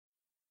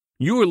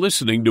You are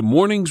listening to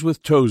Mornings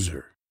with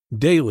Tozer,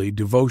 daily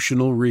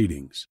devotional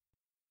readings.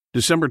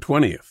 December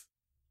 20th.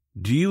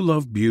 Do you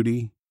love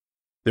beauty?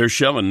 There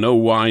shall in no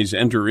wise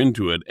enter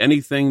into it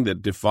anything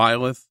that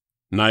defileth,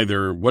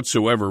 neither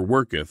whatsoever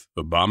worketh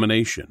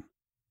abomination.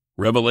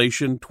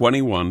 Revelation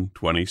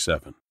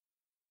 21:27.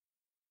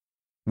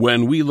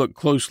 When we look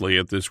closely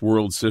at this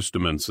world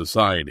system and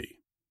society,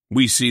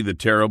 we see the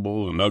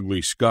terrible and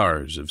ugly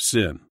scars of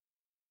sin.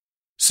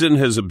 Sin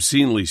has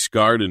obscenely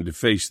scarred and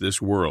defaced this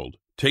world,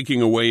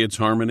 taking away its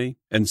harmony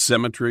and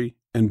symmetry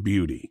and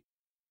beauty.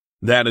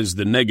 That is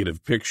the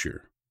negative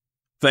picture.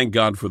 Thank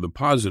God for the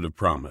positive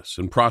promise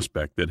and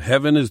prospect that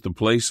heaven is the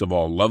place of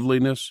all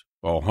loveliness,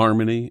 all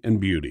harmony, and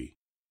beauty.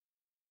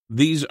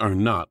 These are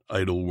not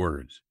idle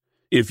words.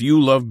 If you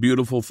love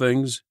beautiful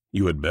things,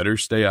 you had better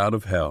stay out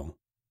of hell,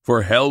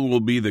 for hell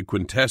will be the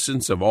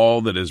quintessence of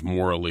all that is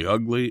morally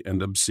ugly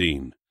and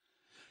obscene.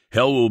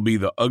 Hell will be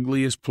the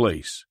ugliest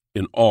place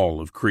in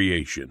all of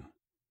creation.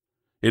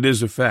 It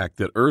is a fact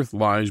that earth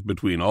lies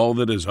between all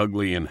that is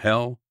ugly in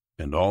hell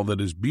and all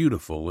that is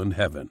beautiful in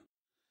heaven.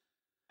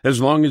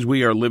 As long as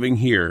we are living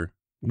here,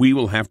 we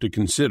will have to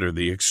consider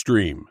the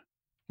extreme,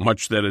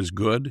 much that is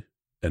good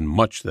and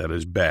much that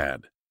is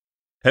bad.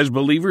 As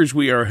believers,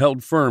 we are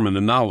held firm in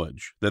the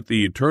knowledge that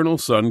the eternal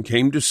Son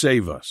came to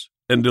save us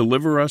and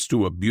deliver us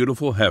to a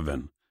beautiful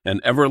heaven and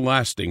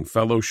everlasting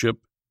fellowship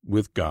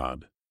with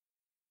God.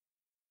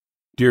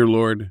 Dear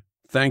Lord,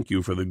 thank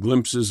you for the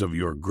glimpses of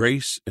your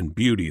grace and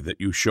beauty that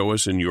you show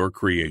us in your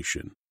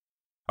creation.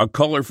 A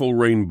colorful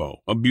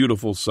rainbow, a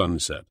beautiful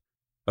sunset,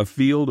 a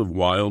field of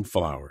wild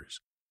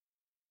flowers.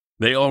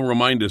 They all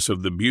remind us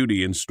of the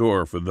beauty in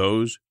store for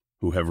those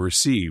who have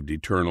received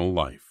eternal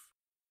life.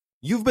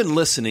 You've been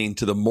listening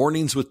to the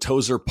Mornings with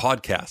Tozer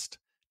podcast.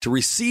 To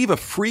receive a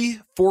free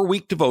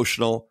 4-week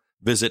devotional,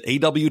 visit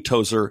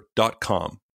awtozer.com.